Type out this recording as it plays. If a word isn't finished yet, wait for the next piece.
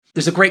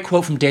There's a great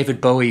quote from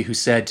David Bowie who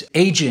said,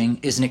 "Aging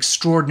is an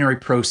extraordinary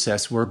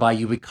process whereby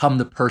you become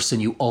the person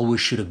you always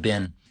should have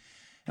been."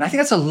 And I think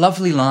that's a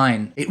lovely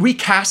line. It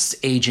recasts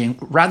aging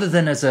rather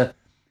than as a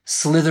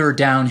slither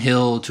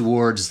downhill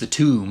towards the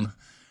tomb.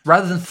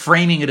 Rather than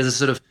framing it as a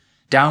sort of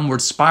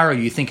downward spiral,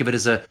 you think of it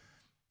as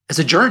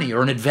a journey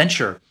or an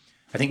adventure.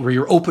 I think where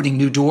you're opening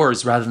new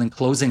doors rather than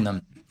closing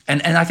them.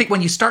 And I think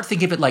when you start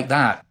thinking of it like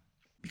that,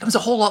 it becomes a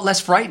whole lot less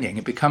frightening.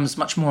 It becomes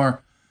much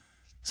more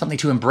something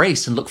to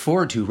embrace and look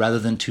forward to rather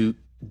than to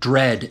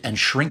dread and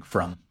shrink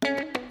from.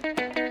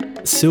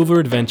 Silver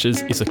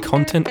Adventures is a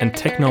content and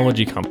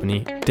technology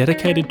company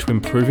dedicated to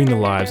improving the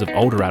lives of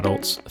older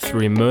adults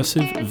through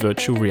immersive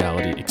virtual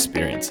reality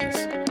experiences.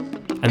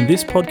 And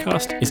this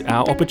podcast is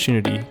our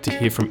opportunity to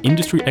hear from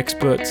industry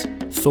experts,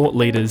 thought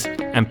leaders,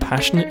 and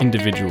passionate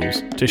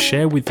individuals to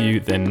share with you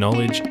their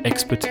knowledge,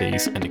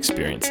 expertise, and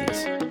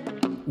experiences.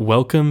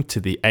 Welcome to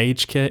the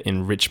Aged Care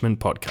Enrichment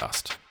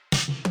Podcast.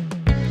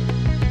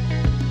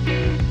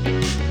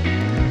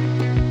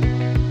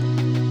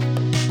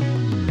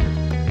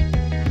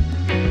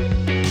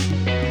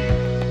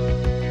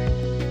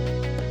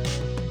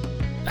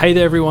 Hey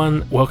there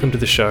everyone, welcome to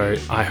the show.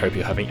 I hope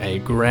you're having a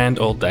grand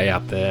old day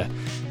out there.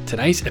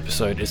 Today's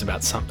episode is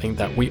about something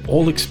that we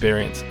all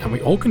experience and we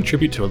all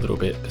contribute to a little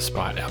bit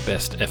despite our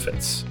best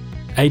efforts.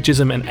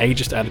 Ageism and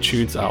ageist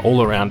attitudes are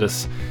all around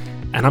us,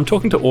 and I'm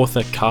talking to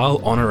author Carl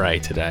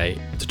Honoré today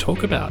to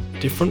talk about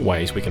different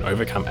ways we can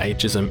overcome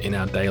ageism in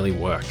our daily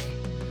work.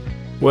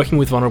 Working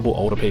with vulnerable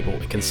older people,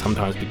 it can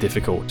sometimes be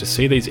difficult to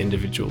see these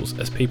individuals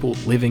as people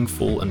living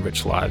full and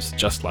rich lives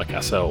just like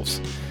ourselves.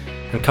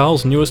 And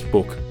Carl's newest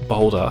book,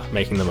 Bolder,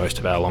 Making the Most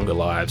of Our Longer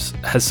Lives,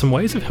 has some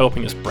ways of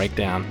helping us break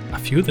down a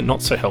few of the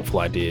not so helpful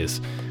ideas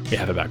we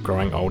have about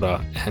growing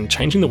older and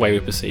changing the way we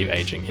perceive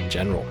aging in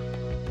general.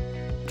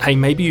 Hey,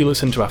 maybe you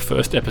listened to our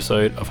first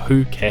episode of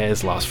Who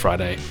Cares last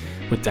Friday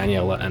with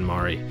Daniela and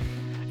Maury.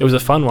 It was a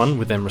fun one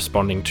with them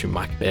responding to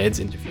Mike Baird's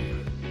interview.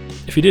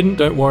 If you didn't,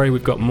 don't worry,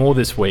 we've got more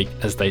this week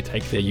as they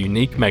take their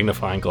unique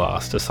magnifying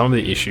glass to some of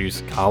the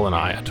issues Carl and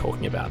I are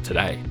talking about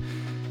today.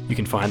 You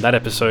can find that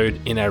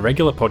episode in our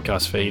regular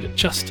podcast feed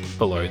just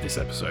below this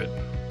episode.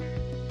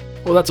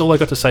 Well, that's all I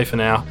got to say for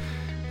now.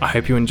 I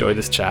hope you enjoy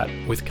this chat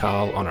with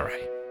Carl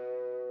Honoré.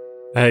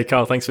 Hey,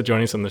 Carl, thanks for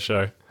joining us on the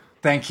show.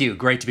 Thank you.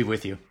 Great to be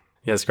with you.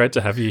 Yeah, it's great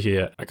to have you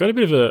here. I got a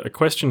bit of a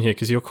question here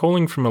because you're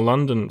calling from a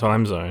London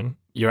time zone.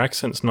 Your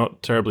accent's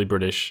not terribly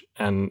British,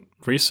 and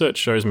research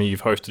shows me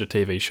you've hosted a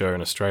TV show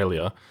in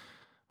Australia.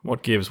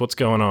 What gives? What's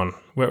going on?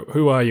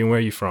 Who are you and where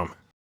are you from?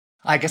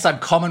 I guess I'm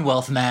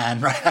Commonwealth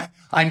man, right?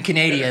 I'm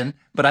Canadian,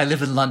 but I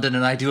live in London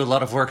and I do a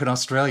lot of work in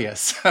Australia.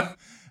 So,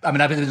 I've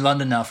been in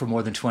London now for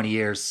more than 20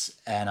 years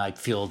and I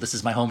feel this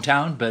is my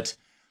hometown, but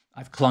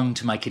I've clung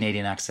to my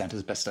Canadian accent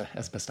as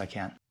best I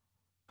can.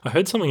 I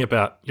heard something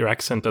about your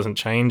accent doesn't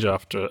change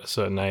after a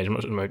certain age.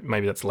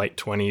 Maybe that's late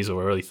 20s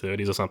or early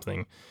 30s or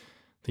something,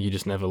 that you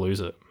just never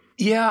lose it.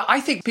 Yeah, I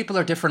think people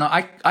are different.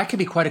 I can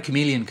be quite a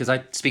chameleon because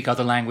I speak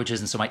other languages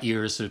and so my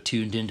ears sort of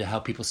tuned into how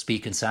people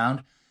speak and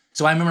sound.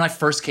 So I remember when I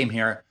first came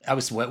here, I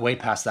was way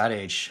past that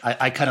age.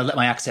 I kind of let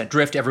my accent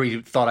drift. Everybody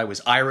thought I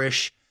was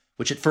Irish,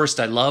 which at first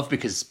I loved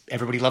because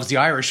everybody loves the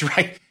Irish,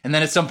 right? And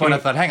then at some point I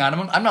thought, hang on,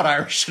 I'm not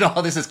Irish at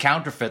all. This is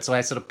counterfeit. So I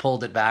sort of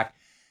pulled it back.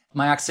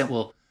 My accent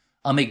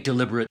I'll make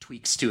deliberate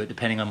tweaks to it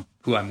depending on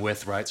who I'm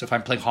with, right? So if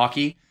I'm playing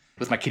hockey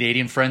with my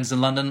Canadian friends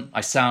in London, I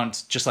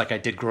sound just like I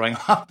did growing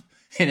up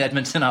in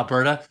Edmonton,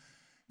 Alberta.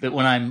 But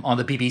when I'm on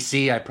the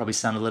BBC, I probably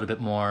sound a little bit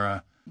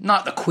more...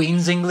 not the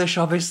Queen's English,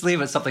 obviously,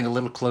 but something a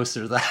little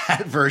closer to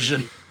that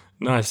version.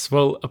 Nice.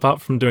 Well,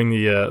 apart from doing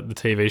the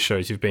TV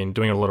shows, you've been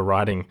doing a lot of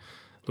writing.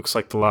 Looks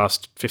like the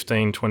last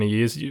 15, 20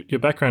 years. Your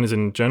background is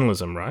in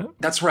journalism, right?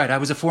 That's right. I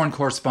was a foreign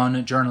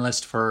correspondent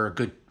journalist for a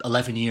good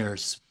 11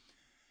 years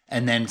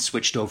and then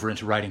switched over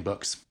into writing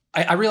books.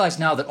 I realize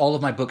now that all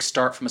of my books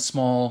start from a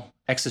small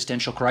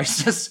existential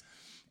crisis,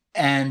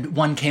 and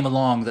one came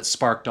along that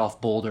sparked off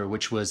Bolder,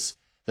 which was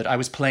that I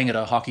was playing at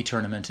a hockey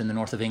tournament in the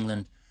north of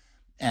England.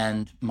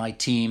 And my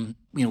team,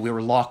 we were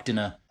locked in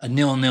a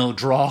 0-0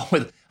 draw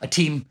with a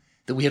team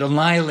that we had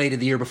annihilated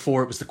the year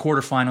before. It was the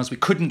quarterfinals. We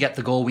couldn't get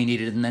the goal we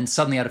needed. And then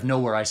suddenly out of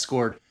nowhere, I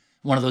scored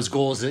one of those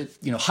goals that,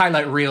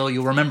 highlight reel.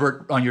 You'll remember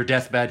it on your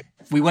deathbed.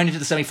 We went into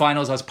the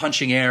semifinals. I was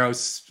punching air. I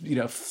was,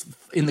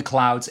 in the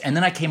clouds. And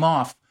then I came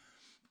off.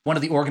 One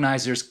of the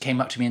organizers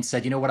came up to me and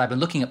said, you know what, I've been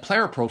looking at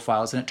player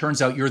profiles and it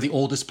turns out you're the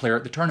oldest player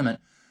at the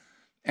tournament.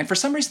 And for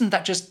some reason,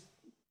 that just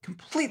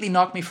completely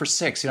knocked me for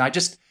six.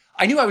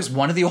 I knew I was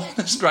one of the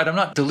oldest, right? I'm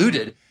not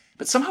deluded,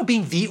 but somehow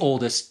being the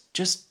oldest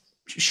just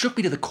shook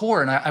me to the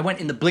core. And I went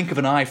in the blink of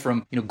an eye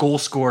from, goal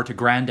scorer to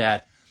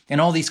granddad.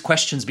 And all these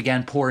questions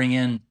began pouring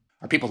in.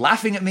 Are people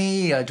laughing at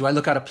me? Do I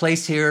look out of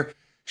place here?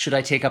 Should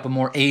I take up a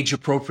more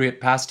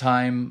age-appropriate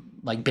pastime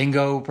like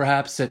bingo,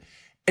 perhaps? And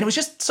it was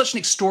just such an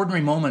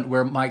extraordinary moment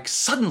where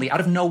suddenly,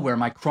 out of nowhere,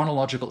 my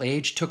chronological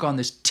age took on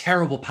this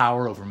terrible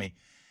power over me.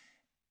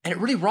 And it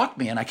really rocked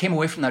me. And I came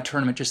away from that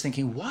tournament just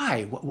thinking,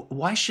 why?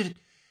 Why should...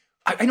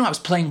 I know I was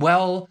playing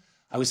well.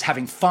 I was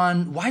having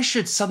fun. Why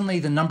should suddenly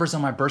the numbers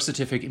on my birth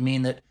certificate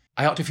mean that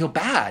I ought to feel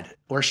bad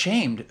or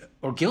ashamed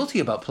or guilty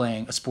about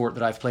playing a sport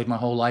that I've played my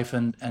whole life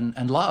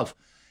and love?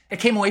 I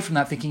came away from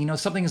that thinking,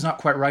 something is not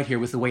quite right here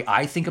with the way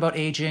I think about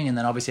aging. And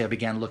then obviously I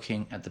began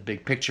looking at the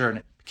big picture, and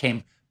it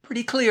became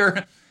pretty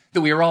clear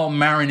that we are all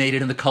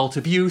marinated in the cult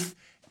of youth.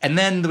 And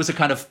then there was a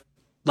kind of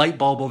light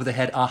bulb over the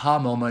head aha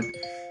moment.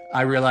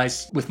 I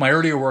realized with my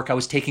earlier work, I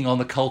was taking on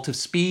the cult of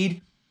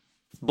speed.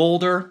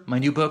 Boulder, my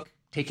new book,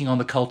 taking on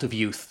the cult of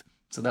youth.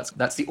 So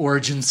that's the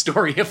origin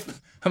story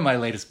of my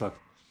latest book.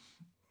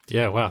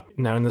 Yeah, wow.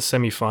 Now, in the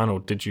semi-final,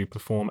 did you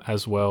perform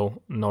as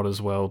well, not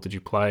as well? Did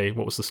you play?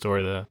 What was the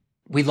story there?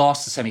 We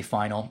lost the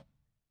semi-final,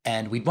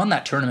 and we'd won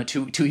that tournament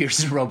two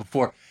years in a row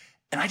before,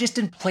 and I just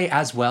didn't play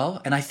as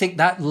well. And I think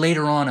that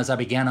later on, as I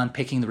began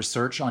unpicking the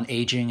research on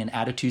aging and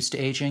attitudes to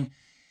aging,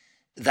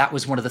 that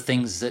was one of the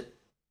things that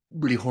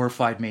really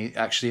horrified me,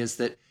 actually, is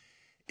that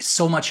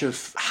so much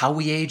of how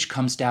we age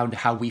comes down to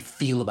how we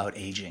feel about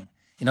aging.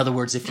 In other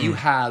words, if you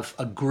have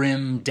a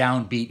grim,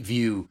 downbeat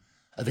view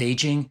of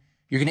aging,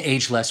 you're going to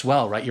age less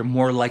well, right? You're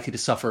more likely to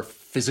suffer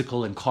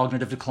physical and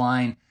cognitive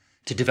decline,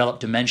 to develop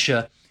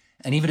dementia,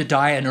 and even to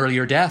die an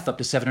earlier death up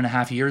to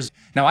 7.5 years.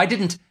 Now, I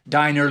didn't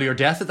die an earlier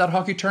death at that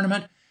hockey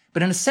tournament,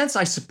 but in a sense,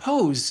 I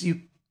suppose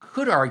you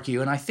could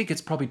argue, and I think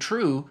it's probably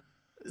true,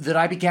 that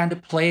I began to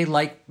play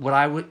like what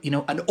I would,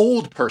 an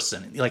old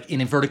person, like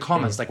in inverted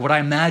commas, like what I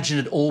imagined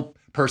an old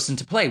person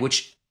to play,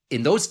 which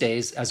in those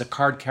days, as a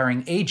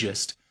card-carrying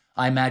ageist,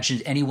 I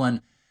imagined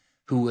anyone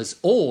who was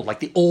old, like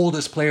the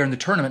oldest player in the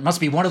tournament, must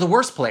be one of the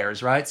worst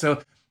players, right?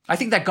 So I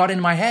think that got in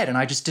my head, and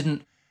I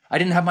didn't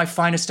have my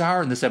finest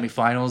hour in the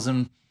semifinals,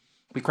 and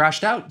we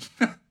crashed out.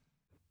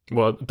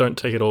 Well, don't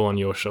take it all on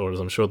your shoulders.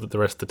 I'm sure that the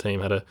rest of the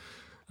team had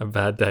a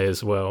bad day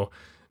as well.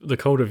 The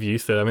cult of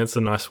youth there, I mean, it's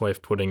a nice way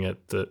of putting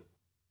it, that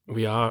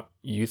we are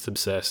youth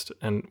obsessed,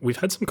 and we've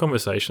had some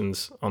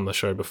conversations on the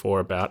show before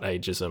about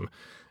ageism,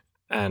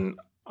 and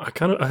I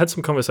had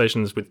some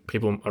conversations with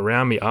people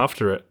around me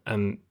after it,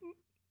 and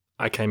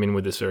I came in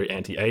with this very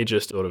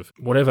anti-ageist sort of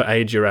whatever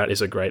age you're at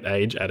is a great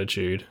age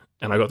attitude.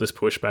 And I got this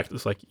pushback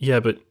that's like, yeah,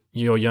 but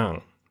you're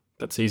young.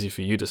 That's easy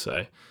for you to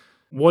say.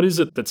 What is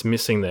it that's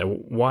missing there?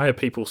 Why are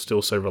people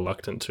still so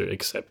reluctant to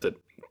accept that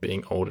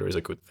being older is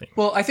a good thing?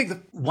 Well, I think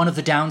that one of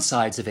the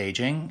downsides of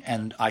aging,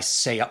 and I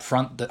say up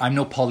front that I'm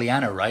no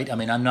Pollyanna, right? I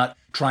mean, I'm not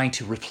trying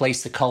to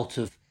replace the cult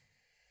of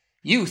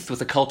youth with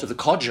the cult of the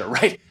codger,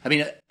 right? I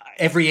mean,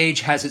 every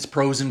age has its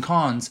pros and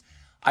cons.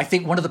 I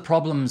think one of the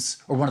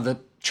problems, or one of the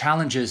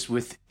challenges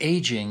with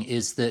aging,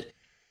 is that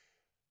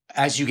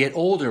as you get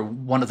older,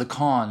 one of the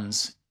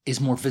cons is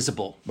more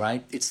visible,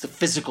 right? It's the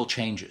physical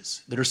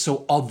changes that are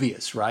so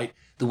obvious, right?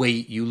 The way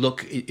you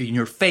look in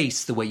your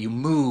face, the way you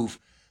move,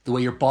 the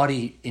way your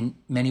body in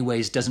many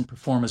ways doesn't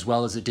perform as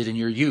well as it did in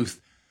your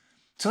youth.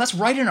 So that's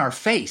right in our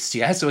face,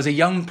 yeah? So as a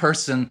young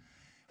person,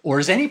 or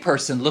as any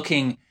person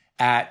looking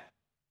at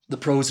the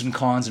pros and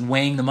cons and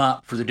weighing them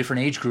up for the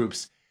different age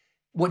groups,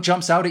 what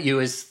jumps out at you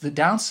is the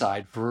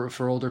downside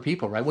for older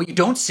people, right? What you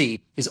don't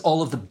see is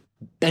all of the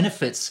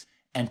benefits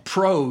and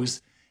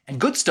pros and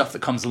good stuff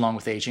that comes along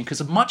with aging,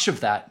 because much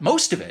of that,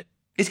 most of it,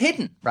 is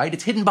hidden, right?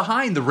 It's hidden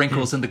behind the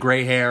wrinkles and the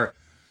gray hair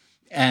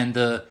and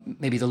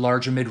maybe the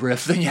larger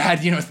midriff than you had,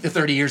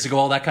 30 years ago,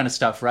 all that kind of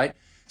stuff, right?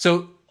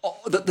 So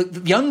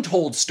the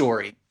untold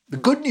story, the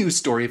good news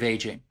story of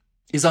aging,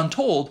 is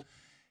untold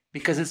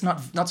because it's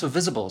not so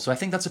visible. So I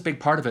think that's a big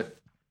part of it.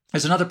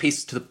 There's another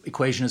piece to the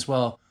equation as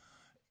well,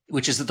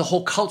 which is that the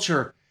whole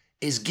culture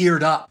is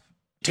geared up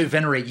to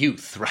venerate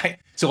youth, right?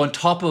 So on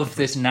top of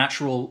this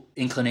natural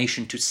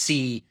inclination to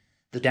see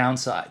the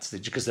downsides,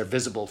 because they're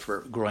visible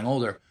for growing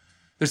older,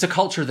 there's a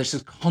culture that's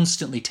just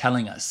constantly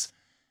telling us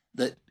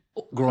that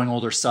growing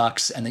older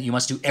sucks and that you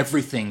must do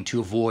everything to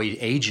avoid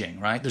aging,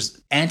 right?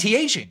 There's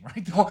anti-aging,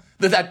 right?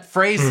 That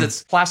phrase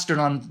that's plastered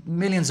on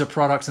millions of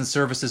products and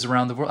services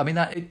around the world. I mean,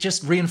 it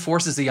just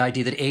reinforces the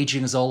idea that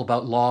aging is all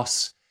about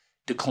loss,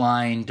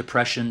 decline,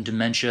 depression,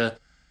 dementia,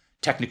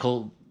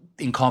 technical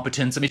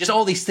incompetence. I mean, just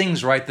all these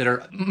things, right, that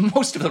are,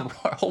 most of them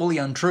are wholly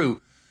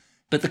untrue.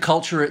 But the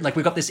culture, like,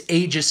 we've got this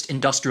ageist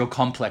industrial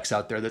complex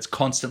out there that's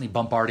constantly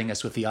bombarding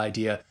us with the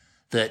idea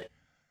that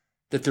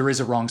there is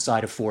a wrong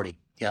side of 40.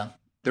 Yeah.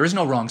 There is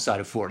no wrong side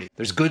of 40.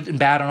 There's good and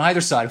bad on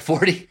either side of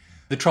 40.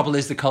 The trouble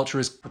is the culture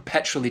is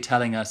perpetually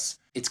telling us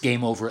it's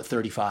game over at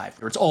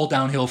 35, or it's all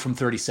downhill from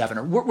 37,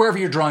 or wherever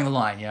you're drawing the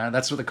line. Yeah.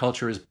 That's what the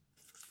culture is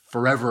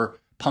forever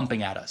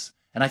pumping at us.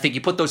 And I think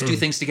you put those two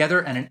things together,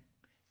 and it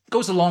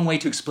goes a long way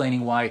to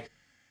explaining why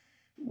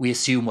we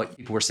assume what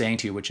people were saying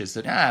to you, which is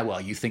that,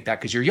 well, you think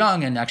that because you're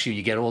young, and actually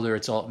you get older,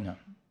 it's all, no.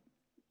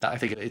 I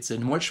think it's a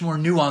much more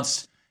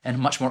nuanced and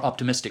much more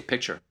optimistic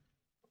picture.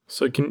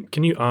 So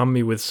can you arm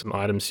me with some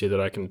items here that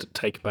I can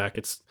take back?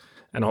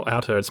 And I'll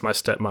out her, it's my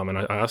stepmom, and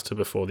I asked her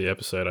before the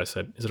episode, I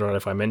said, is it all right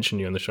if I mention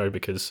you on the show?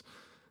 Because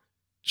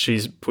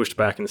she's pushed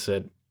back and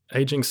said,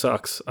 aging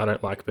sucks, I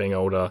don't like being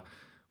older.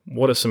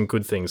 What are some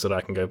good things that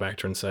I can go back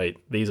to and say,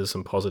 these are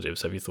some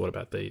positives? Have you thought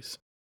about these?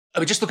 I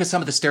would just look at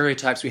some of the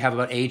stereotypes we have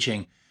about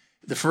aging.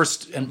 The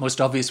first and most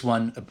obvious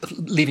one,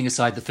 leaving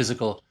aside the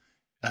physical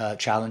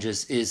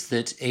challenges, is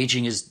that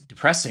aging is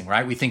depressing,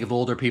 right? We think of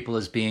older people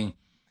as being,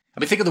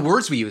 think of the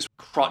words we use: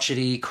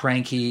 crotchety,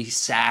 cranky,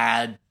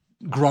 sad,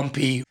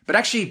 grumpy, but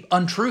actually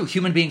untrue.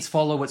 Human beings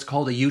follow what's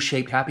called a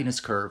U-shaped happiness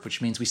curve,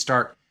 which means we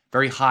start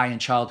very high in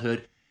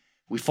childhood,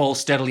 we fall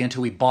steadily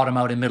until we bottom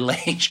out in middle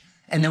age,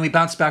 and then we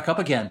bounce back up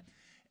again.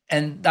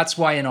 And that's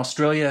why in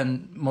Australia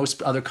and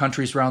most other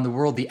countries around the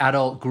world, the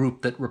adult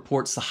group that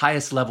reports the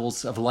highest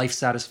levels of life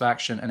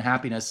satisfaction and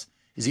happiness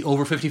is the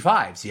over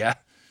 55s, yeah?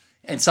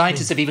 And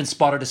scientists have even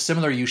spotted a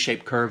similar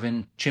U-shaped curve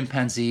in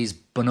chimpanzees,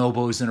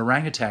 bonobos, and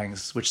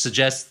orangutans, which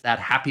suggests that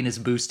happiness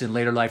boost in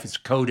later life is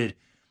coded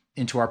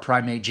into our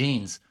primate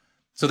genes.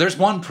 So there's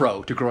one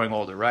pro to growing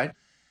older, right?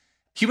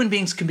 Human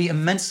beings can be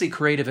immensely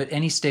creative at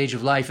any stage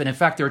of life. And in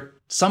fact, there are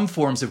some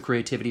forms of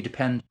creativity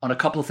depend on a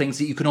couple of things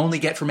that you can only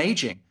get from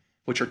aging,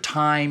 which are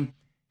time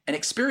and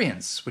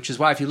experience, which is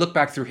why if you look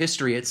back through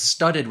history, it's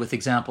studded with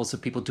examples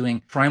of people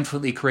doing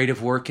triumphantly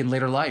creative work in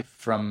later life,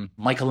 from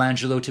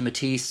Michelangelo to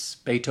Matisse,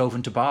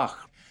 Beethoven to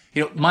Bach.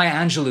 Maya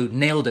Angelou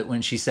nailed it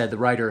when she said,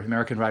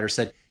 American writer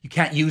said, you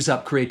can't use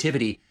up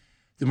creativity.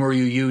 The more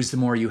you use, the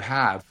more you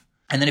have.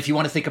 And then if you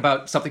want to think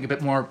about something a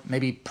bit more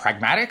maybe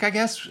pragmatic, I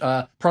guess,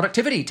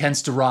 productivity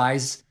tends to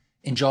rise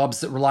in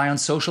jobs that rely on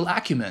social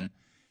acumen.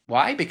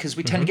 Why? Because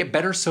we tend to get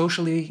better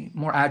socially,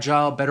 more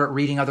agile, better at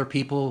reading other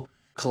people,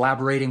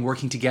 collaborating,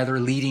 working together,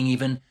 leading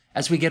even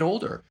as we get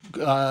older.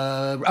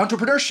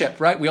 Entrepreneurship,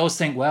 right? We always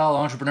think, well,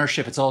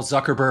 entrepreneurship, it's all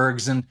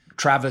Zuckerbergs and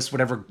Travis,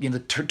 whatever, the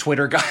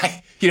Twitter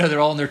guy, they're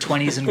all in their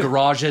 20s in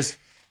garages.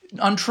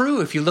 Untrue.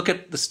 If you look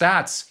at the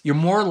stats, you're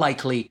more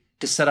likely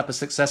to set up a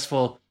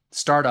successful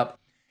startup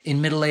in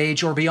middle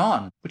age or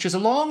beyond, which is a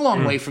long,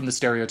 long way from the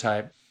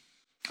stereotype.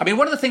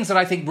 One of the things that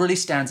I think really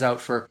stands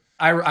out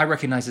I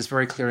recognize this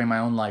very clearly in my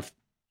own life.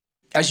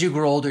 As you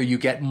grow older, you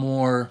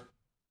come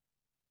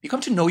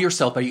to know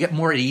yourself better. You get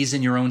more at ease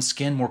in your own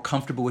skin, more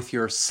comfortable with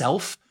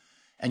yourself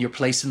and your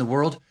place in the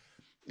world.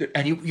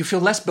 And you feel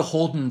less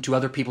beholden to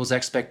other people's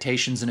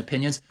expectations and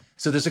opinions.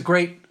 So there's a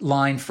great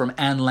line from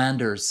Ann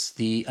Landers,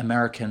 the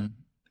American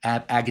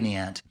agony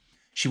aunt.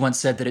 She once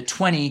said that at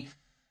 20,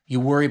 you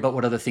worry about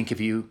what others think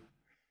of you.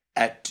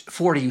 At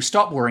 40, you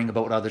stop worrying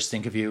about what others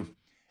think of you.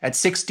 At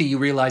 60, you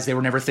realize they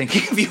were never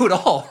thinking of you at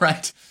all,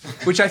 right?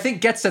 Which I think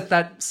gets at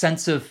that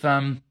sense of,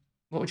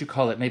 what would you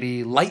call it?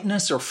 Maybe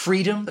lightness or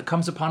freedom that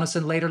comes upon us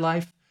in later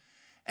life.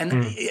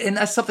 And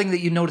that's something that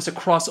you notice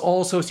across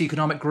all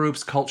socioeconomic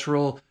groups,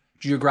 cultural,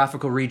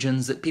 geographical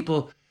regions, that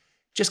people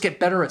just get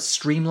better at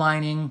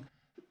streamlining,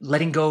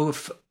 letting go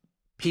of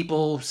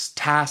people's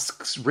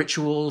tasks,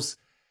 rituals,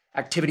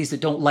 activities that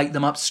don't light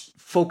them up,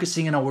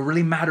 focusing in on what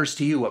really matters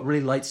to you, what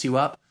really lights you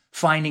up,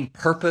 finding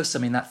purpose.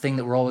 That thing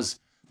that we're always,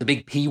 the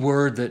big P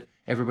word that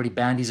everybody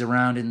bandies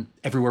around in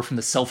everywhere from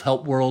the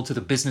self-help world to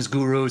the business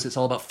gurus. It's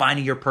all about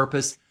finding your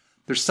purpose.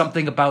 There's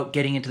something about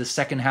getting into the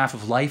second half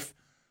of life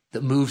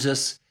that moves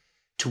us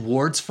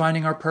towards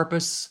finding our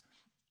purpose,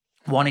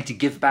 wanting to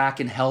give back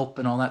and help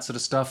and all that sort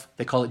of stuff.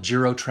 They call it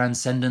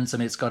gerotranscendence.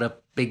 It's got a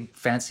big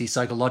fancy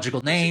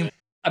psychological name.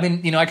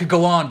 I could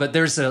go on, but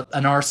there's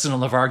an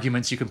arsenal of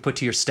arguments you can put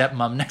to your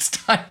stepmom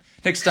next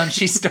time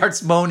she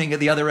starts moaning at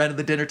the other end of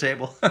the dinner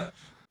table.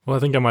 Well, I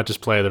think I might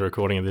just play the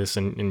recording of this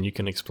and you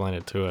can explain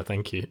it to her.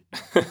 Thank you.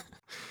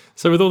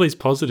 So with all these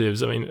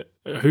positives,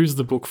 who's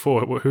the book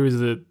for? Who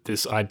is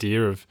this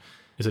idea of,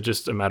 is it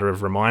just a matter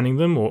of reminding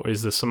them, or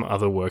is there some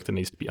other work that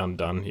needs to be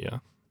undone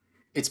here?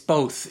 It's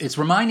both. It's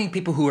reminding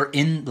people who are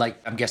in,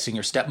 I'm guessing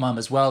your stepmom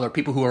as well, or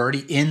people who are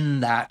already in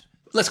that,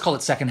 let's call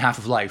it second half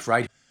of life,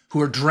 right?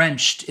 Who are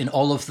drenched in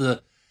all of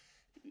the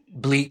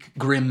bleak,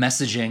 grim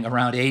messaging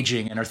around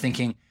aging and are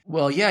thinking,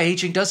 well, yeah,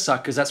 aging does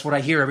suck because that's what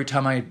I hear every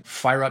time I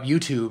fire up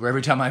YouTube or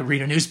every time I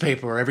read a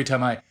newspaper or every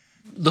time I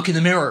look in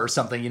the mirror or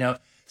something,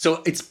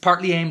 So it's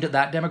partly aimed at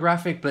that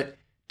demographic, but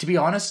to be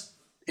honest,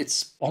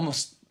 it's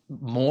almost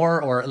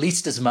more or at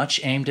least as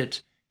much aimed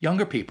at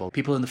younger people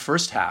in the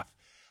first half.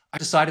 I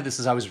decided this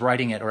as I was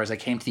writing it, or as I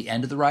came to the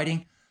end of the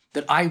writing,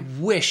 that I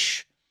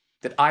wish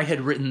that I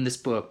had written this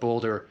book,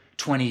 Bolder,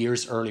 20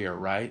 years earlier,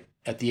 right?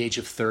 At the age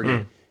of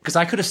 30. Because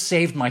I could have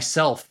saved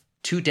myself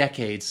 2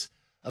 decades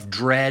of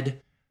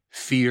dread,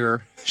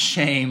 fear,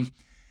 shame,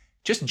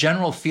 just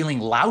general feeling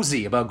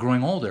lousy about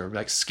growing older,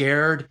 like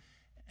scared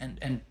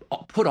and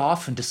put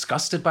off and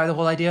disgusted by the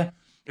whole idea.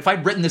 If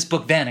I'd written this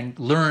book then and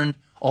learned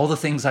all the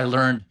things I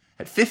learned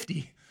at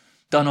 50,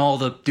 done all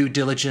the due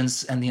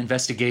diligence and the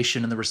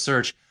investigation and the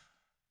research,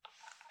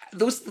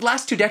 those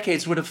last 2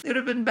 decades would have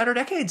been better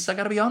decades. I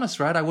got to be honest,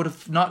 right? I would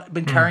have not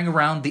been carrying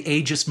around the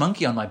ageist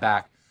monkey on my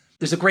back.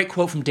 There's a great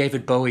quote from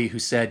David Bowie who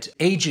said,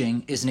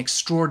 "Aging is an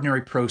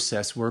extraordinary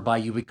process whereby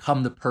you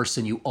become the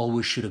person you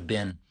always should have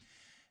been."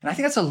 And I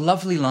think that's a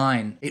lovely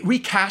line. It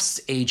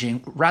recasts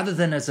aging rather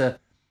than as a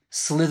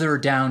slither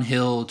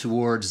downhill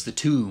towards the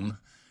tomb.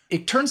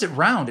 It turns it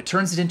round. It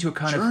turns it into a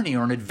kind of journey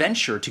or an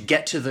adventure to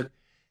get to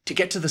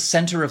the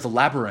center of the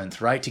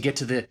labyrinth, right? To get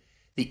to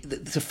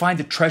to find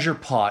the treasure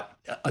pot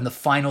on the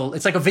final.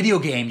 It's like a video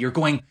game. You're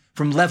going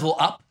from level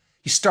up.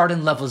 You start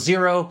in level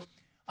 0.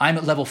 I'm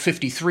at level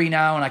 53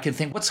 now, and I can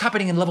think, what's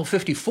happening in level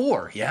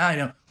 54? Yeah, I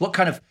know. What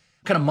kind of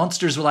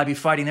monsters will I be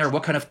fighting there?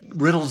 What kind of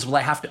riddles will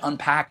I have to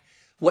unpack?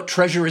 What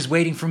treasure is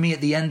waiting for me at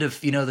the end of,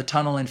 the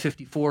tunnel in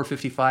 54,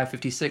 55,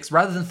 56?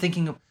 Rather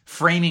than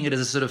framing it as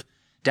a sort of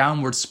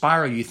downward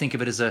spiral, you think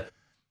of it as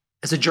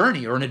a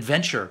journey or an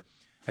adventure.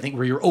 I think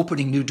where you're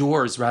opening new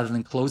doors rather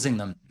than closing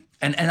them.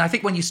 And I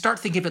think when you start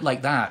thinking of it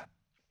like that,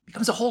 it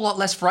becomes a whole lot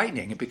less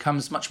frightening. It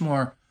becomes much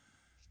more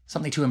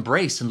something to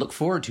embrace and look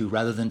forward to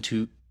rather than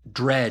to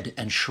dread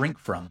and shrink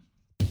from.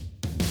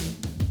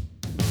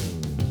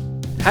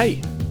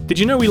 Hey, did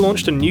you know we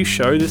launched a new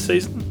show this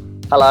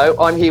season? Hello,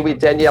 I'm here with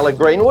Daniela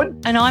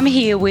Greenwood. And I'm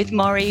here with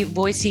Maury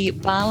Boise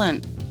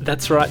Barlin.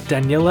 That's right,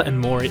 Daniela and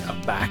Maury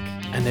are back,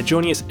 and they're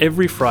joining us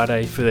every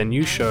Friday for their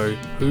new show,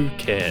 Who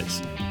Cares?,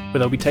 where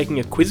they'll be taking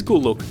a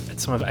quizzical look at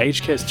some of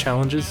aged care's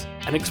challenges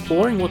and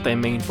exploring what they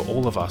mean for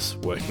all of us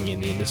working in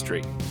the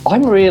industry.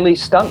 I'm really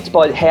stumped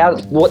by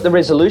what the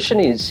resolution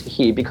is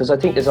here, because I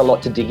think there's a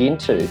lot to dig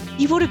into.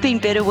 You would have been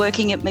better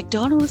working at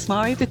McDonald's,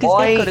 Maury, because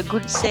they've got a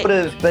good set. I could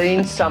have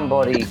been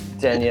somebody,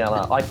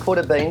 Daniela. I could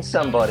have been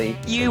somebody.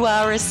 You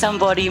are a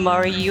somebody,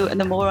 Maury. And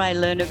the more I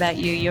learn about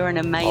you, you're an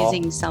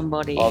amazing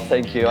somebody. Oh,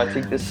 thank you. I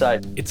think the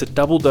same. It's a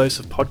double dose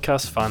of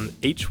podcast fun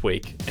each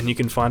week, and you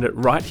can find it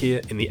right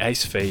here in the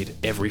ACE feed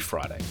every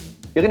Friday.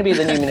 You're going to be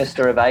the new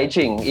Minister of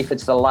Ageing if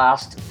it's the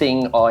last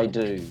thing I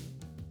do.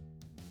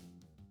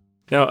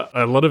 Now,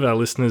 a lot of our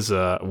listeners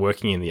are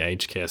working in the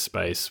aged care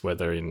space,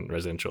 whether in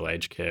residential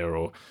aged care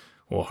or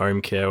home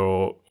care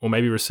or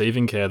maybe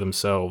receiving care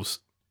themselves.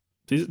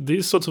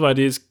 These sorts of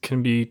ideas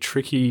can be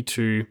tricky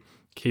to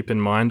keep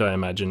in mind, I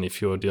imagine,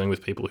 if you're dealing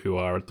with people who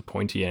are at the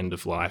pointy end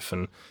of life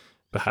and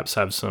perhaps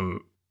have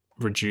some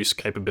reduced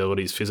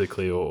capabilities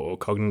physically or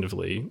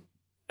cognitively.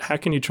 How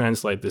can you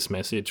translate this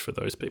message for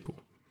those people?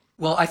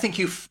 Well, I think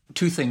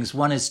two things.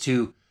 One is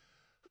to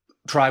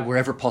try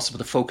wherever possible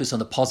to focus on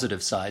the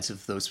positive sides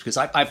of those, because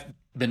I've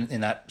been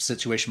in that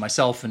situation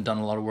myself and done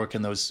a lot of work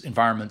in those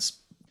environments.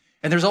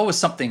 And there's always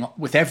something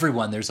with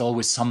everyone. There's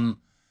always some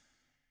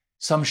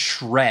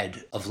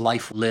shred of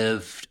life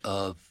lived,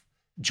 of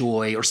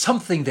joy, or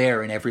something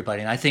there in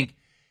everybody. And I think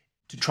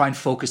to try and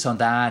focus on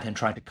that and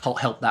try to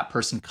help that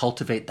person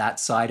cultivate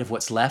that side of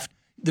what's left,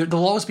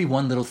 there'll always be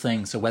one little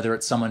thing. So whether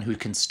it's someone who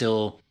can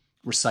still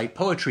recite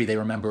poetry they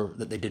remember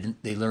that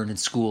they learned in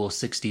school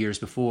 60 years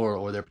before,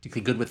 or they're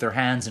particularly good with their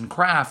hands and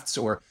crafts,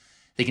 or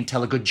they can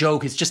tell a good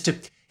joke. It's just to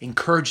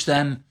encourage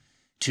them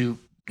to,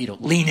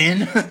 lean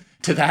in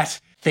to that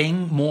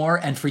thing more,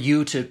 and for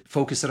you to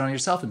focus it on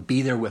yourself and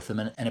be there with them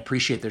and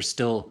appreciate there's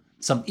still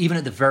some, even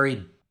at the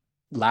very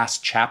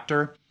last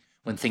chapter,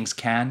 when things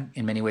can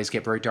in many ways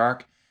get very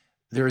dark,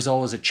 there is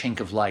always a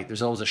chink of light.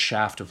 There's always a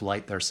shaft of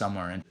light there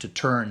somewhere. And to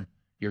turn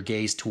your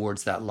gaze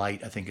towards that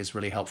light, I think, is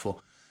really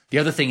helpful. The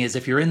other thing is,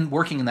 if you're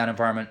working in that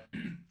environment,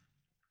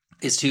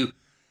 is to,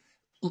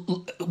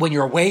 when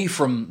you're away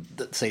from,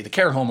 say, the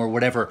care home or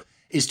whatever,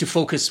 is to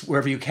focus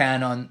wherever you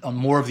can on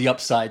more of the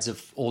upsides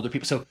of older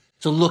people.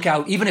 So look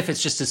out, even if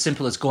it's just as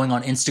simple as going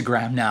on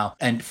Instagram now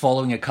and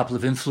following a couple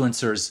of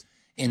influencers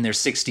in their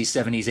 60s,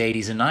 70s,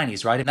 80s, and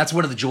 90s, right? And that's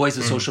one of the joys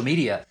of social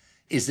media,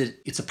 is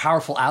that it's a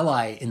powerful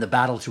ally in the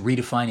battle to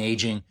redefine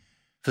aging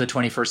for the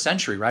 21st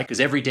century, right? Because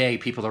every day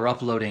people are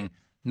uploading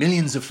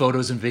millions of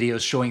photos and videos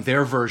showing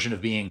their version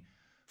of being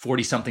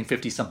 40-something,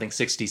 50-something,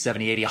 60,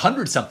 70, 80,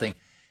 100-something.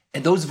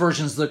 And those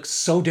versions look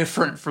so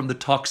different from the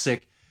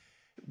toxic,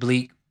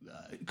 bleak,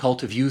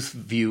 cult of youth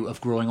view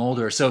of growing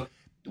older. So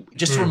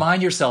just to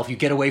remind yourself, you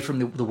get away from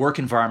the work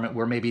environment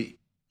where maybe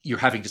you're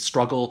having to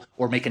struggle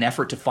or make an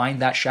effort to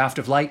find that shaft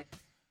of light.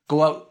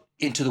 Go out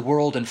into the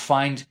world and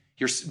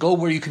go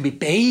where you can be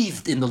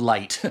bathed in the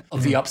light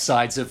of the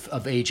upsides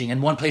of aging.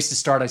 And one place to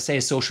start, I say,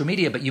 is social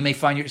media, but you may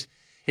find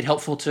it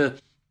helpful to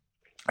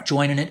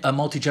join a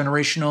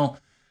multi-generational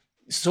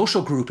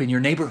social group in your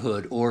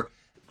neighborhood, or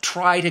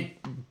try to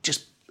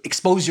just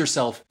expose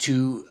yourself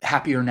to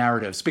happier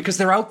narratives, because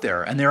they're out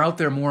there, and they're out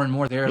there more and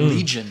more. They're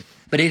legion.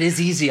 But it is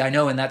easy, I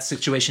know, in that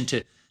situation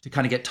to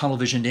kind of get tunnel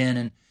visioned in,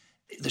 and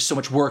there's so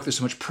much work, there's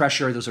so much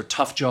pressure. Those are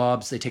tough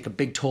jobs. They take a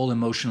big toll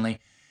emotionally.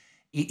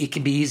 It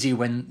can be easy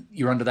when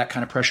you're under that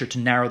kind of pressure to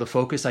narrow the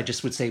focus. I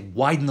just would say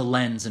widen the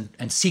lens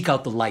and seek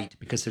out the light,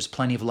 because there's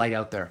plenty of light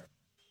out there.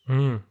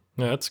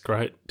 Yeah, that's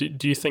great.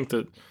 Do you think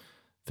that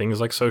things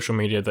like social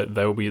media, that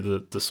they'll be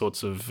the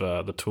sorts of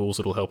the tools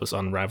that'll help us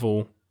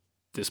unravel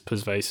this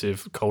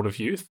pervasive cult of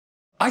youth?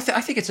 I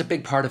think it's a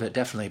big part of it,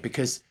 definitely,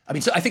 because I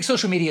think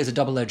social media is a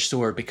double-edged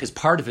sword, because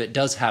part of it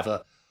does have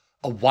a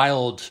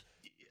wild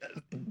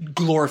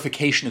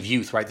glorification of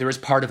youth, right? There is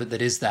part of it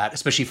that is that,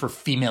 especially for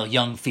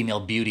young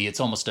female beauty. It's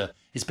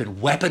been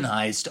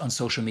weaponized on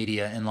social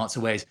media in lots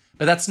of ways.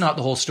 But that's not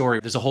the whole story.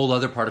 There's a whole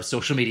other part of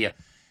social media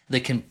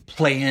that can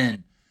play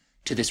in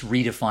to this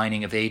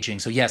redefining of aging.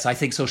 So yes, I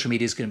think social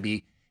media is going to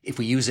be, if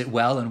we use it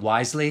well and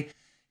wisely,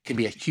 can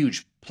be a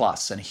huge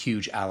plus and a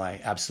huge ally,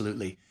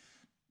 absolutely.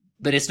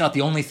 But it's not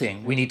the only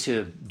thing. We need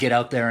to get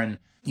out there and,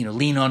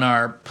 lean on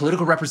our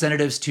political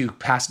representatives to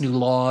pass new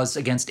laws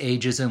against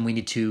ageism. We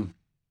need to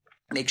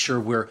make sure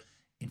we're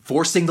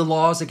enforcing the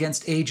laws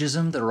against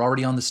ageism that are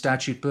already on the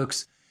statute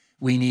books.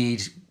 We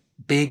need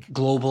big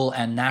global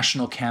and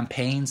national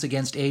campaigns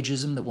against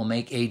ageism that will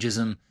make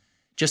ageism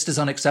just as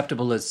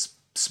unacceptable as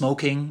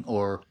smoking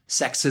or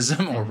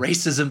sexism or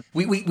racism.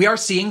 We are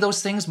seeing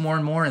those things more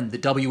and more, and the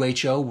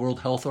WHO,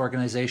 World Health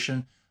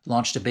Organization,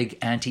 launched a big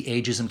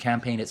anti-ageism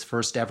campaign, its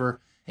first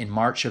ever, in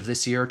March of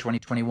this year,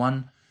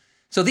 2021.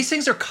 So these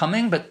things are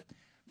coming, but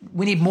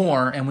we need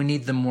more, and we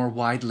need them more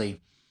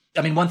widely.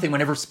 I mean, one thing,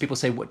 whenever people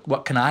say,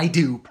 what can I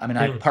do? I mean,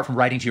 apart from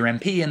writing to your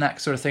MP and that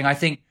sort of thing, I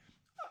think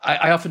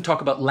I often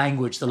talk about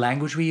language, the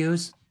language we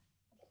use.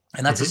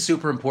 And that's a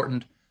super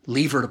important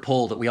lever to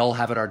pull that we all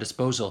have at our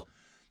disposal.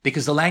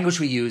 Because the language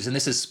we use, and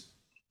this is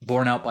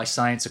borne out by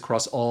science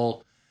across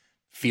all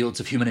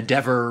fields of human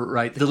endeavor,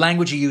 right? The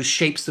language you use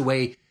shapes the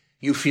way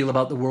you feel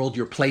about the world,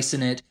 your place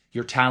in it,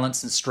 your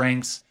talents and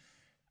strengths,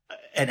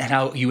 and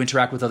how you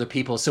interact with other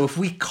people. So if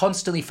we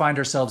constantly find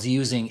ourselves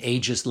using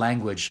ageist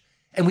language,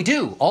 and we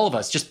do, all of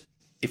us, just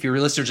if you're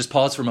a listener, just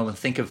pause for a moment,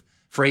 think of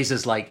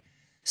phrases like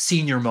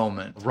senior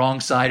moment,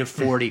 wrong side of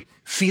 40,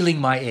 feeling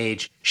my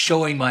age,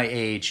 showing my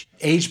age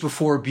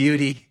before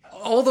beauty.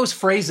 All those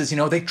phrases,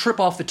 they trip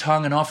off the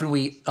tongue, and often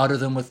we utter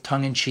them with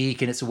tongue in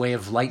cheek, and it's a way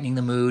of lightening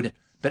the mood.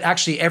 But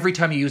actually, every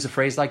time you use a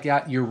phrase like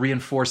that, you're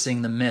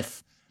reinforcing the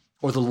myth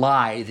or the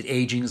lie that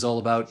aging is all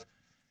about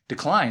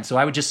decline. So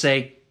I would just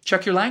say,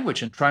 check your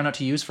language and try not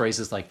to use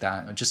phrases like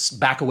that, and just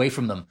back away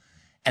from them.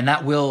 And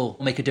that will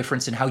make a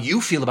difference in how you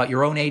feel about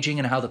your own aging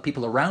and how the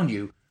people around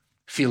you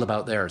feel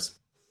about theirs.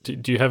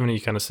 Do you have any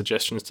kind of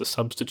suggestions to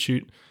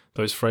substitute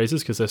those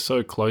phrases? Because they're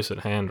so close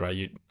at hand,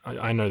 right?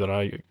 I know that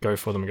I go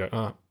for them and go,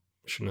 oh,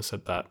 shouldn't have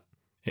said that.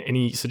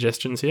 Any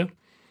suggestions here?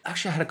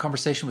 Actually, I had a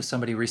conversation with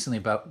somebody recently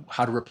about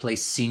how to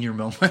replace senior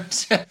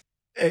moment.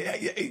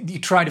 You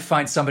try to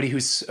find somebody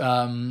who's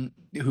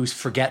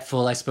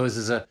forgetful, I suppose,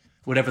 is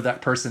whatever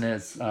that person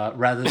is,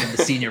 rather than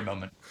the senior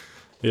moment.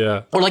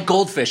 Yeah. Or like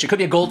goldfish. It could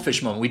be a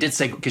goldfish moment. We did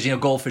say, because,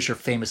 goldfish are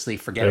famously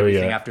forget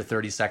everything after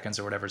 30 seconds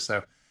or whatever.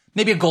 So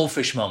maybe a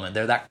goldfish moment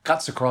there. That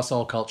cuts across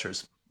all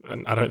cultures.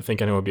 And I don't think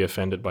anyone would be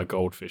offended by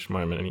goldfish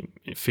moment.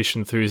 Any fish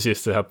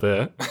enthusiasts out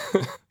there?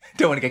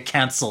 Don't want to get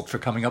cancelled for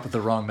coming up with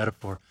the wrong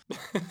metaphor.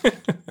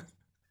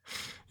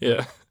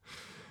 Yeah.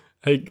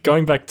 Hey,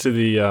 going back to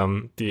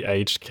the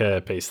aged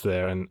care piece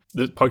there, and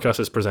the podcast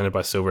is presented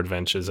by Silver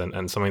Adventures,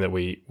 and something that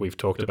we've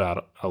talked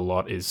about a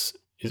lot is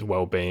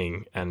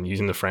well-being, and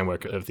using the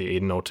framework of the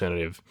Eden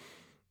Alternative,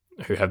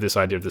 who have this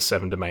idea of the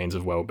 7 domains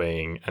of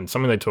well-being. And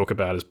something they talk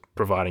about is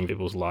providing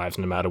people's lives,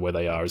 no matter where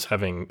they are, is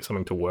having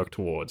something to work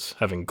towards,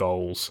 having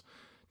goals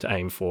to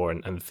aim for,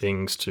 and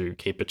things to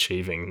keep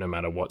achieving no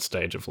matter what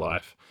stage of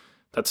life.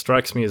 That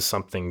strikes me as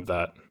something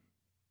that,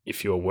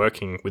 if you're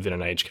working within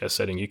an aged care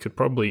setting, you could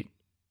probably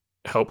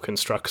help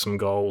construct some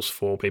goals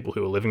for people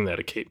who are living there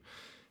to keep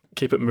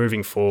it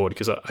moving forward,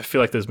 because I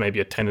feel like there's maybe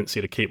a tendency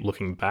to keep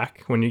looking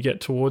back when you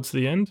get towards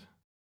the end.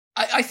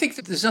 I think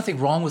that there's nothing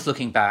wrong with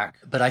looking back,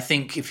 but I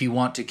think if you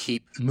want to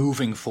keep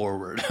moving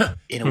forward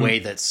in a way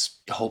that's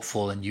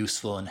hopeful and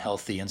useful and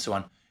healthy and so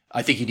on,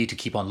 I think you need to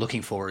keep on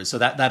looking forward. So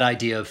that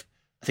idea of,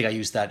 I think I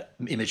used that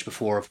image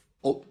before, of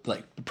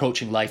like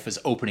approaching life as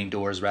opening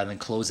doors rather than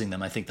closing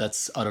them. I think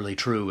that's utterly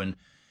true. And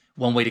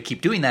one way to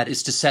keep doing that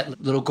is to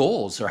set little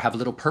goals or have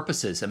little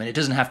purposes. I mean, it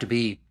doesn't have to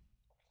be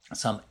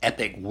some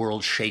epic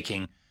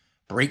world-shaking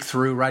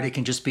breakthrough, right? It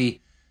can just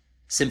be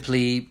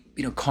simply,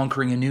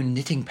 conquering a new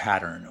knitting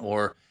pattern,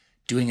 or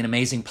doing an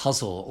amazing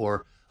puzzle,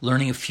 or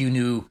learning a few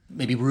new,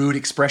 maybe rude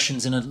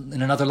expressions in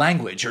another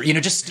language, or,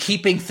 just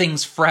keeping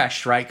things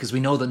fresh, right? Because we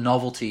know that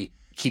novelty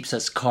keeps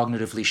us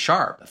cognitively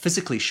sharp,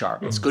 physically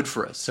sharp. It's good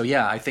for us. So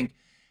yeah, I think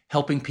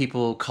helping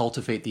people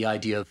cultivate the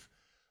idea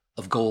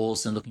of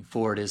goals and looking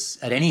forward is,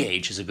 at any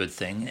age, is a good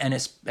thing. And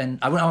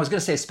I was going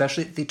to say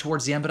especially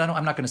towards the end, but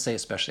I'm not going to say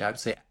especially. I would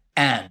say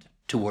and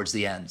towards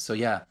the end. So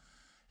yeah.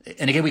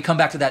 And again, we come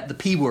back to the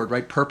P word,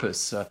 right?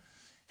 Purpose.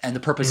 And the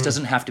purpose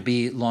doesn't have to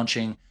be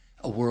launching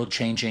a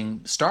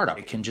world-changing startup.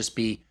 It can just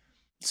be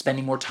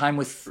spending more time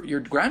with your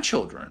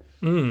grandchildren.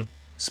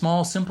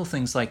 Small, simple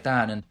things like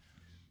that.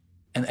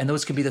 And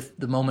those can be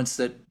the moments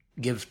that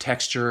give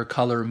texture,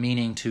 color,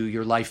 meaning to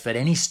your life at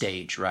any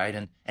stage, right?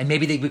 And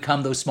maybe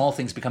those small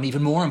things become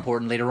even more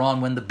important later on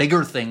when the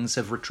bigger things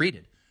have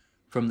retreated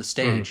from the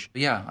stage.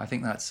 But yeah, I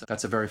think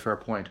that's a very fair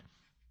point.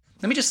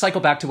 Let me just cycle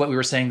back to what we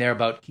were saying there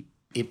about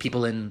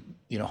people in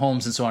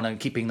homes and so on, and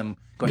keeping them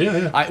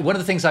going. One of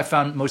the things I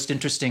found most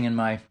interesting in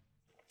my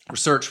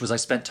research was I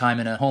spent time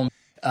in a home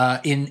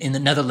in the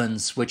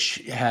Netherlands,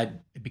 which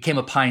became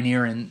a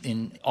pioneer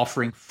in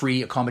offering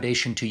free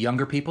accommodation to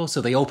younger people.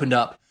 So they opened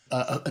up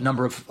a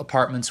number of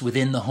apartments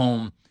within the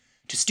home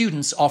to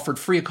students, offered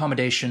free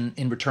accommodation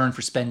in return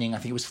for spending, I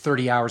think it was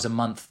 30 hours a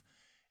month,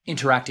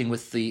 interacting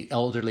with the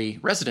elderly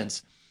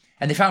residents.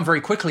 And they found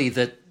very quickly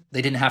that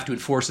they didn't have to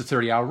enforce the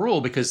 30-hour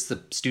rule, because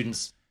the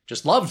students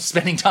just loved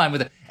spending time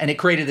with it. And it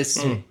created this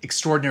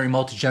extraordinary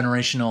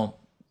multi-generational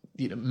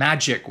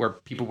magic where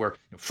people were,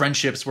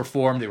 friendships were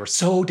formed. They were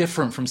so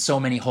different from so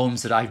many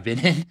homes that I've been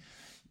in.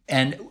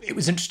 And it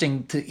was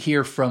interesting to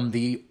hear from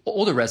the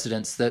older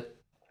residents that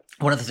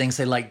one of the things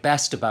they liked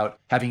best about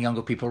having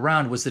younger people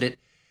around was that it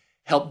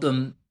helped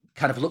them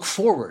kind of look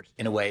forward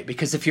in a way.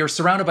 Because if you're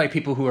surrounded by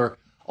people who are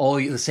all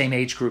the same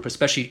age group,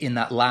 especially in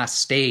that last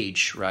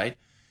stage, right,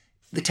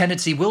 the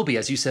tendency will be,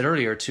 as you said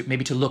earlier, to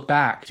maybe to look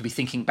back, to be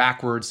thinking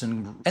backwards.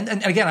 And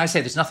again, I say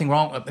there's nothing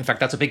wrong. In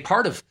fact, that's a big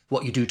part of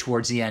what you do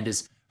towards the end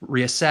is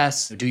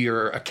reassess, do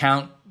your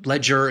account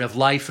ledger of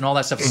life and all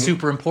that stuff is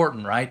super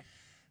important, right?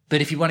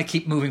 But if you want to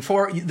keep moving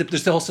forward,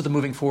 there's also the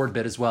moving forward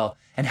bit as well.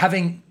 And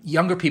having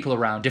younger people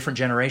around, different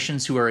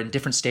generations who are in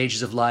different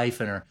stages of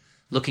life and are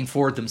looking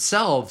forward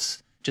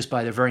themselves just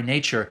by their very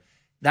nature,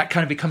 that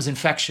kind of becomes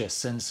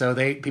infectious. And so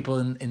people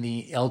in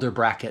the elder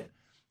bracket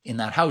in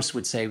that house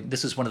would say,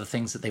 this is one of the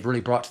things that they've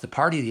really brought to the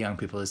party, the young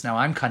people, is now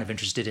I'm kind of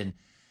interested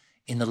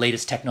in the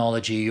latest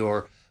technology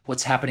or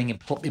what's happening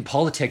in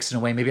politics in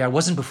a way maybe I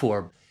wasn't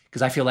before,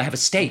 because I feel I have a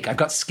stake. I've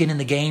got skin in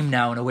the game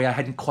now in a way I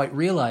hadn't quite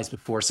realized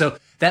before. So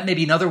that may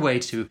be another way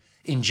to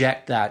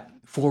inject that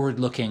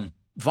forward-looking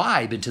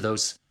vibe into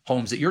those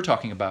homes that you're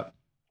talking about,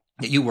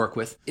 that you work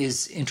with,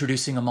 is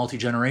introducing a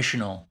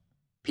multi-generational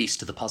piece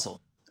to the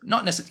puzzle.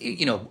 Not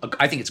necessarily,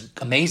 I think it's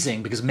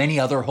amazing because many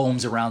other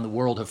homes around the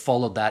world have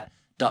followed that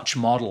Dutch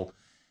model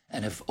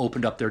and have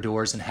opened up their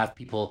doors and have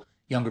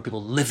younger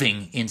people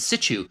living in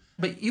situ.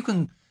 But you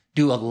can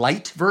do a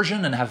light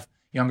version and have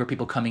younger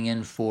people coming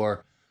in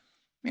for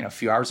a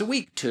few hours a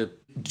week to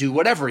do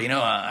whatever,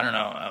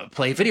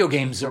 play video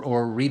games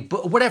or read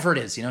whatever it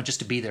is, just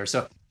to be there.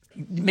 So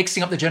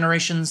mixing up the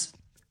generations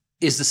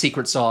is the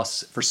secret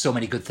sauce for so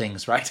many good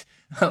things, right?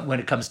 When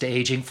it comes to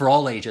aging for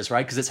all ages,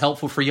 right? Because it's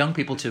helpful for young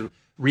people to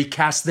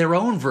recast their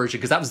own version,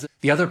 because that was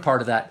the other part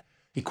of that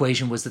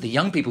equation, was that the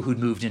young people who'd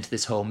moved into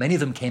this home, many of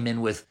them came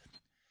in with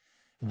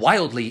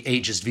wildly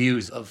ageist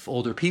views of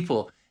older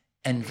people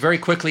and very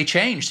quickly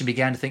changed and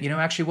began to think,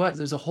 actually what?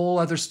 There's a whole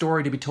other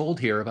story to be told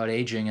here about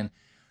aging. And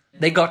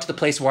they got to the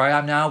place where I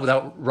am now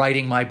without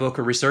writing my book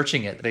or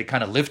researching it. They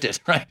kind of lived it,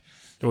 right?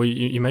 Well,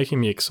 you're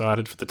making me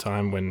excited for the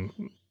time when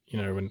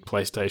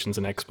PlayStations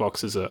and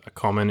Xboxes are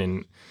common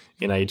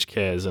in aged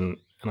cares, and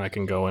I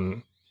can go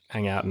and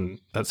hang out, and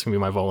that's going to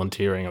be my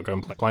volunteering. I'll go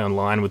and play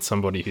online with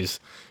somebody who's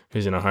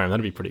in a home.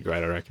 That'd be pretty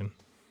great, I reckon.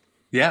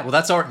 Yeah, well,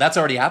 that's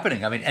already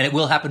happening. I mean, and it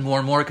will happen more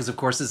and more because, of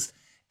course, as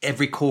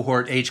every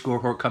age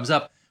cohort comes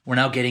up, we're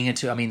now getting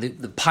into,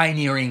 the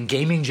pioneering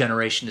gaming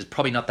generation is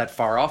probably not that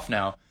far off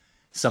now.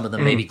 Some of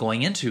them may be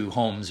going into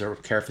homes or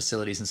care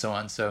facilities and so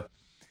on. So,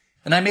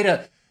 and I made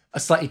a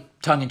slightly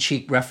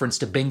tongue-in-cheek reference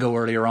to bingo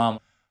earlier on.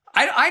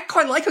 I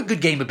quite like a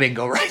good game of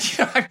bingo, right?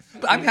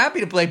 I'm happy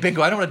to play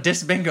bingo. I don't want to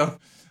diss bingo.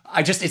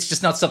 It's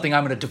just not something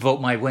I'm going to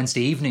devote my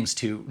Wednesday evenings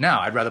to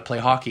now. I'd rather play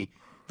hockey.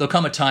 There'll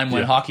come a time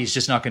when hockey is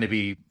just not going to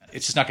be,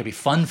 it's just not going to be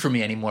fun for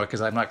me anymore because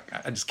I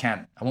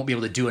won't be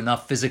able to do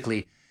enough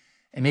physically.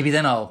 And maybe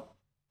then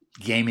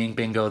gaming,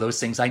 bingo, those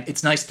things.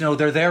 It's nice to know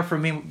they're there for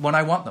me when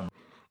I want them.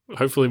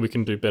 Hopefully we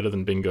can do better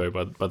than bingo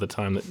by the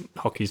time that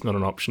hockey's not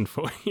an option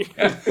for you.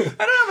 I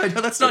don't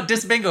know. Let's not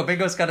diss bingo.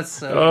 Bingo's got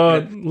its...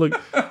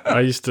 look, I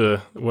used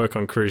to work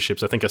on cruise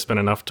ships. I think I spent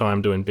enough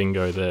time doing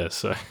bingo there.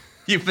 So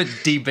you've been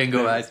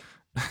de-bingoized.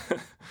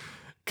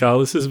 Carl,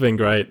 this has been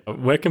great.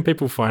 Where can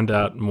people find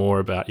out more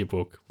about your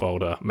book,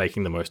 Bolder,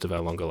 Making the Most of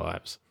Our Longer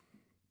Lives?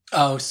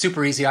 Oh,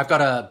 super easy. I've got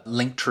a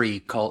link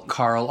tree called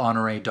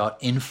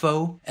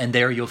carlhonore.info, and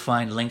there you'll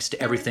find links to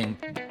everything.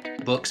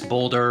 Books,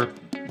 Bolder,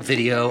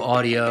 video,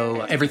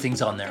 audio,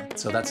 everything's on there.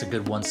 So that's a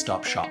good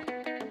one-stop shop.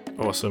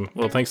 Awesome.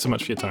 Well, thanks so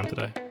much for your time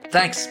today.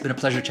 Thanks. Been a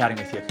pleasure chatting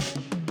with you.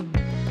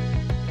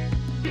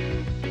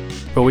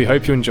 Well, we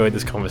hope you enjoyed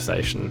this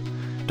conversation.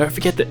 Don't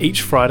forget that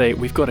each Friday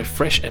we've got a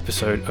fresh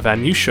episode of our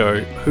new show,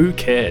 Who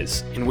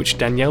Cares?, in which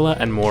Daniela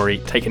and Maury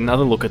take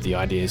another look at the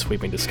ideas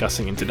we've been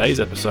discussing in today's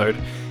episode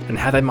and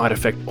how they might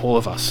affect all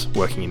of us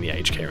working in the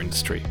aged care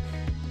industry.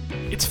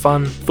 It's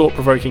fun,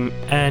 thought-provoking,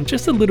 and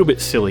just a little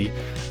bit silly,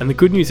 and the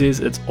good news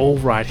is it's all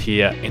right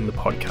here in the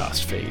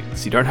podcast feed,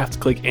 so you don't have to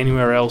click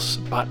anywhere else,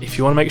 but if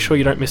you want to make sure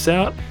you don't miss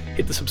out,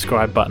 hit the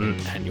subscribe button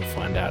and you'll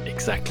find out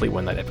exactly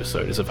when that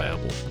episode is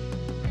available.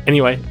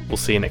 Anyway, we'll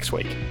see you next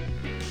week.